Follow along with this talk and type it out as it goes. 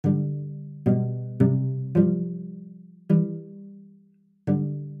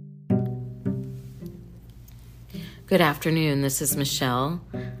Good afternoon. This is Michelle.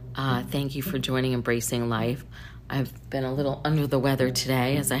 Thank you for joining Embracing Life. I've been a little under the weather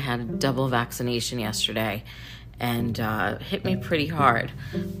today as I had a double vaccination yesterday and hit me pretty hard.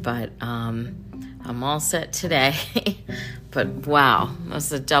 But I'm all set today. But wow,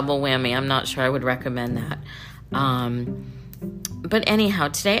 that's a double whammy. I'm not sure I would recommend that. But anyhow,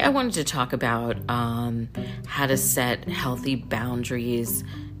 today I wanted to talk about how to set healthy boundaries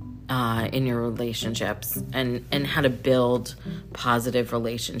in your relationships and how to build positive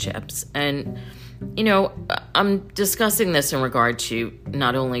relationships. And, I'm discussing this in regard to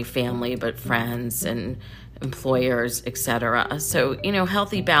not only family, but friends and employers, etc. So,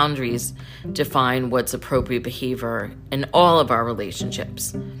 healthy boundaries define what's appropriate behavior in all of our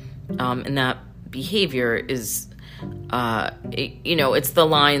relationships. And that behavior is, it's the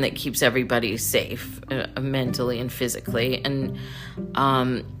line that keeps everybody safe mentally and physically. And,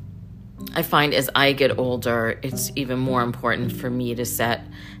 I find as I get older, it's even more important for me to set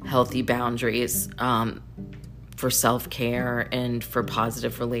healthy boundaries for self-care and for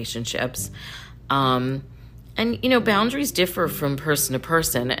positive relationships. And boundaries differ from person to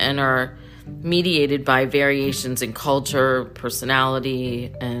person and are mediated by variations in culture,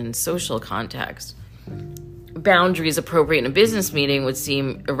 personality, and social context. Boundaries appropriate in a business meeting would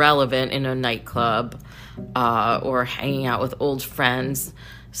seem irrelevant in a nightclub or hanging out with old friends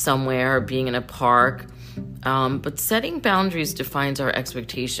somewhere, or being in a park. But setting boundaries defines our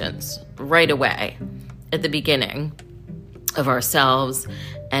expectations right away at the beginning of ourselves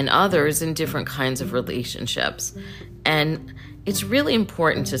and others in different kinds of relationships. And it's really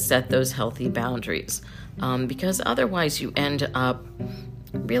important to set those healthy boundaries because otherwise you end up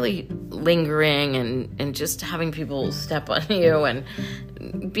really lingering and just having people step on you and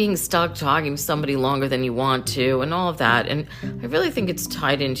being stuck talking to somebody longer than you want to and all of that. And I really think it's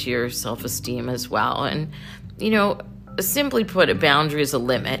tied into your self-esteem as well. And, simply put, a boundary is a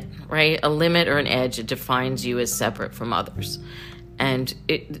limit, right? A limit or an edge. It defines you as separate from others. And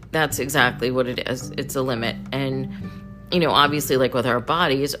that's exactly what it is. It's a limit. And, obviously, like with our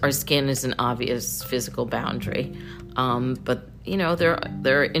bodies, our skin is an obvious physical boundary. But, there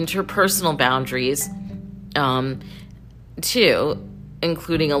are interpersonal boundaries, too,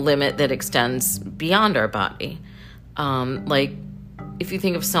 including a limit that extends beyond our body. Like, if you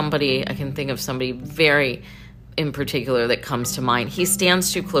think of somebody, I can think of somebody very in particular that comes to mind. He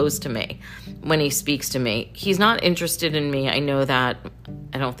stands too close to me when he speaks to me. He's not interested in me. I know that.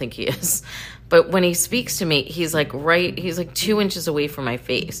 I don't think he is. But when he speaks to me, he's like 2 inches away from my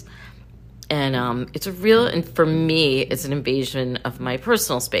face. And and for me, it's an invasion of my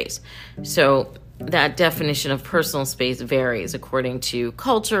personal space. So that definition of personal space varies according to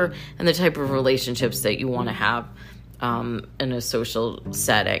culture and the type of relationships that you want to have in a social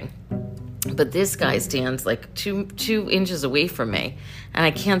setting. But this guy stands like two inches away from me, and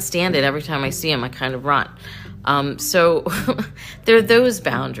I can't stand it. Every time I see him, I kind of run. So there are those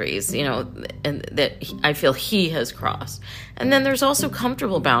boundaries, and that I feel he has crossed. And then there's also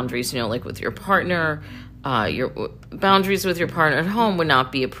comfortable boundaries, like with your partner. Your boundaries with your partner at home would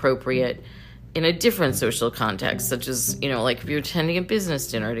not be appropriate in a different social context, such as, like if you're attending a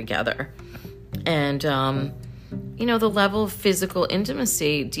business dinner together. And, the level of physical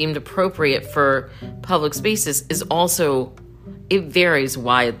intimacy deemed appropriate for public spaces it varies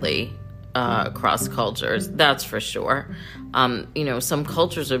widely across cultures, that's for sure. Some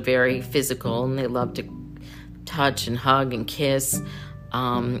cultures are very physical and they love to touch and hug and kiss,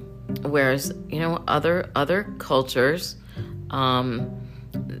 whereas, other cultures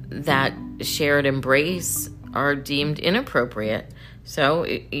that shared embrace are deemed inappropriate. So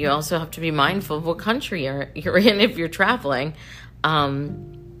you also have to be mindful of what country you're in if you're traveling.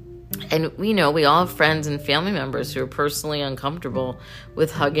 And we all have friends and family members who are personally uncomfortable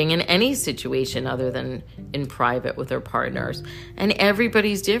with hugging in any situation other than in private with their partners. And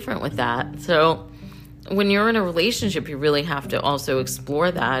everybody's different with that. So when you're in a relationship, you really have to also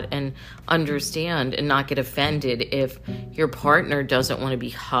explore that and understand and not get offended if your partner doesn't want to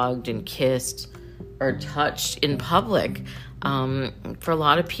be hugged and kissed or touched in public. For a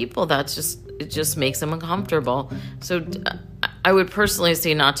lot of people, it just makes them uncomfortable. So I would personally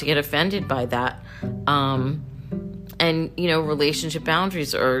say not to get offended by that. And, relationship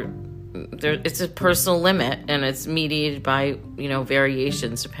boundaries it's a personal limit, and it's mediated by,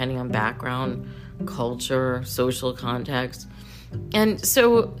 variations depending on background, culture, social context. And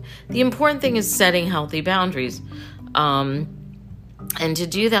so the important thing is setting healthy boundaries. And to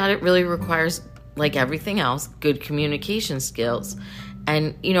do that, it really requires, like everything else, good communication skills.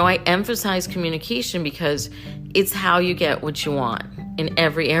 And, I emphasize communication because it's how you get what you want in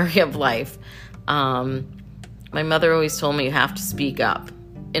every area of life. my mother always told me you have to speak up.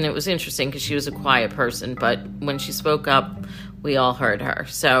 And it was interesting because she was a quiet person, but when she spoke up, we all heard her.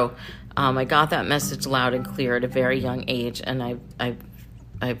 So I got that message loud and clear at a very young age, and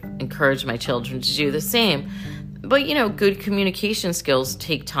I've encouraged my children to do the same. But, good communication skills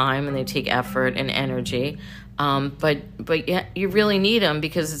take time and they take effort and energy. But yeah, you really need them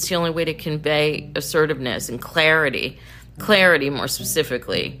because it's the only way to convey assertiveness and clarity more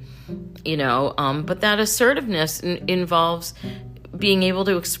specifically, but that assertiveness involves being able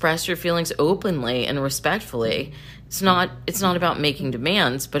to express your feelings openly and respectfully. It's not about making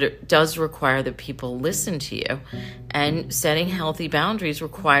demands, but it does require that people listen to you. And setting healthy boundaries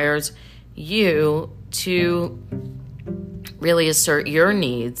requires you to really assert your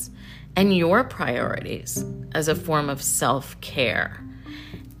needs and your priorities as a form of self-care.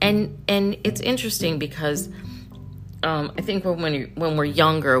 And it's interesting because I think when we're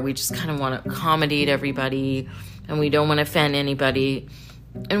younger, we just kind of want to accommodate everybody and we don't want to offend anybody.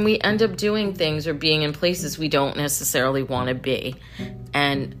 And we end up doing things or being in places we don't necessarily want to be.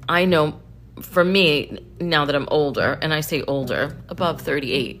 And I know for me, now that I'm older, and I say older, above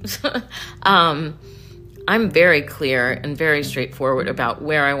 38, I'm very clear and very straightforward about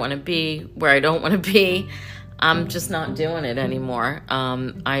where I want to be, where I don't want to be. I'm just not doing it anymore.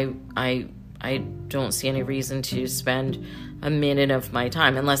 I don't see any reason to spend a minute of my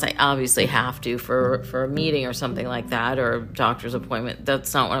time, unless I obviously have to for a meeting or something like that, or a doctor's appointment.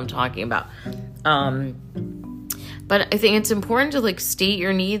 That's not what I'm talking about. But I think it's important to state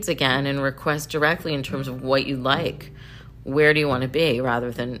your needs again and request directly in terms of what you like. Where do you want to be,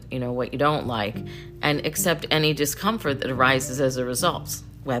 rather than, what you don't like, and accept any discomfort that arises as a result.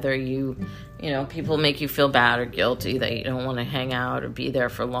 Whether people make you feel bad or guilty that you don't want to hang out or be there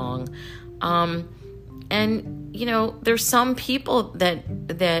for long. And there's some people that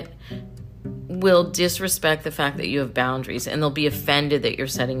will disrespect the fact that you have boundaries, and they'll be offended that you're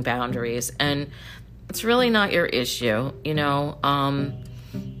setting boundaries. And it's really not your issue, it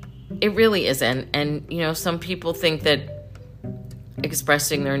really isn't. And, some people think that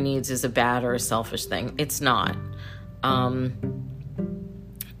expressing their needs is a bad or a selfish thing. It's not.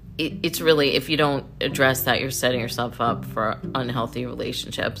 It's really, if you don't address that, you're setting yourself up for unhealthy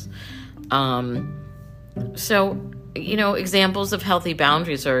relationships. So, examples of healthy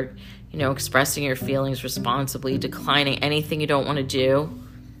boundaries are, expressing your feelings responsibly, declining anything you don't want to do,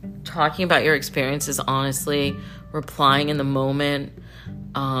 talking about your experiences honestly, replying in the moment.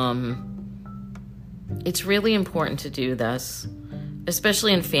 It's really important to do this,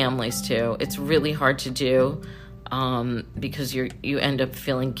 especially in families too. It's really hard to do because you end up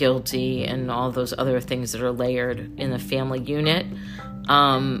feeling guilty and all those other things that are layered in the family unit.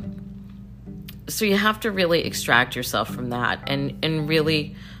 So you have to really extract yourself from that and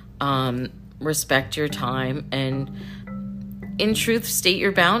really respect your time and, in truth, state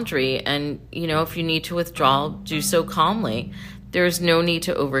your boundary. And, if you need to withdraw, do so calmly. There's no need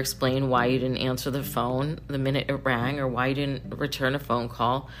to over-explain why you didn't answer the phone the minute it rang, or why you didn't return a phone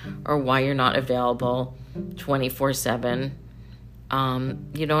call, or why you're not available 24/7.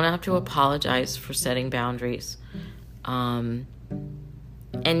 You don't have to apologize for setting boundaries. And,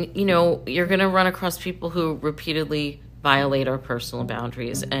 you're going to run across people who repeatedly violate our personal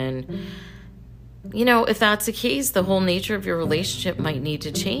boundaries. And, if that's the case, the whole nature of your relationship might need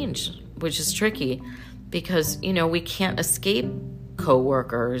to change, which is tricky because, we can't escape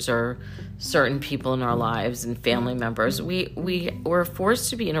coworkers or certain people in our lives and family members. We're forced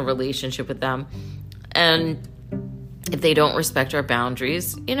to be in a relationship with them. And if they don't respect our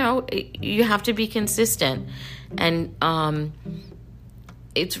boundaries, you have to be consistent. And,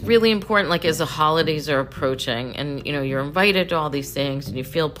 it's really important, as the holidays are approaching and, you're invited to all these things and you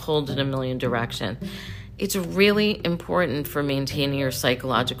feel pulled in a million directions. It's really important for maintaining your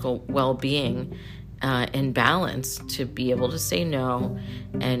psychological well-being and balance to be able to say no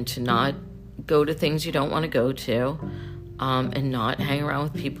and to not go to things you don't want to go to and not hang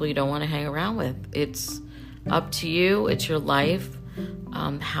around with people you don't want to hang around with. It's up to you. It's your life.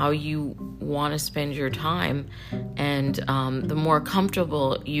 How you want to spend your time, and the more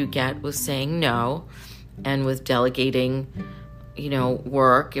comfortable you get with saying no and with delegating,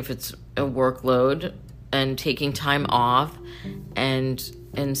 work if it's a workload, and taking time off and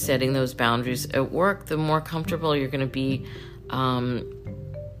setting those boundaries at work, the more comfortable you're going to be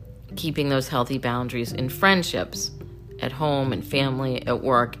keeping those healthy boundaries in friendships, at home and family, at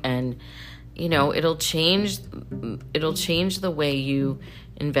work. And it'll change the way you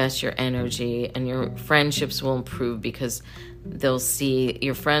invest your energy, and your friendships will improve because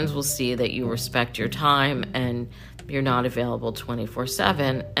your friends will see that you respect your time and you're not available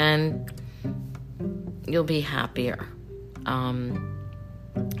 24/7. And, you'll be happier.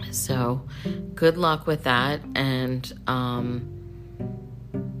 So good luck with that, and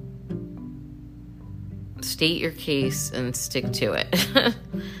state your case and stick to it.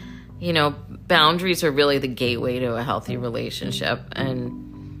 You know, boundaries are really the gateway to a healthy relationship, and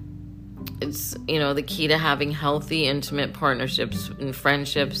it's, you know, the key to having healthy, intimate partnerships and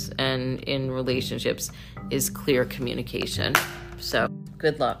friendships and in relationships is clear communication. So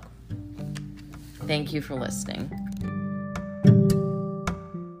good luck. Thank you for listening.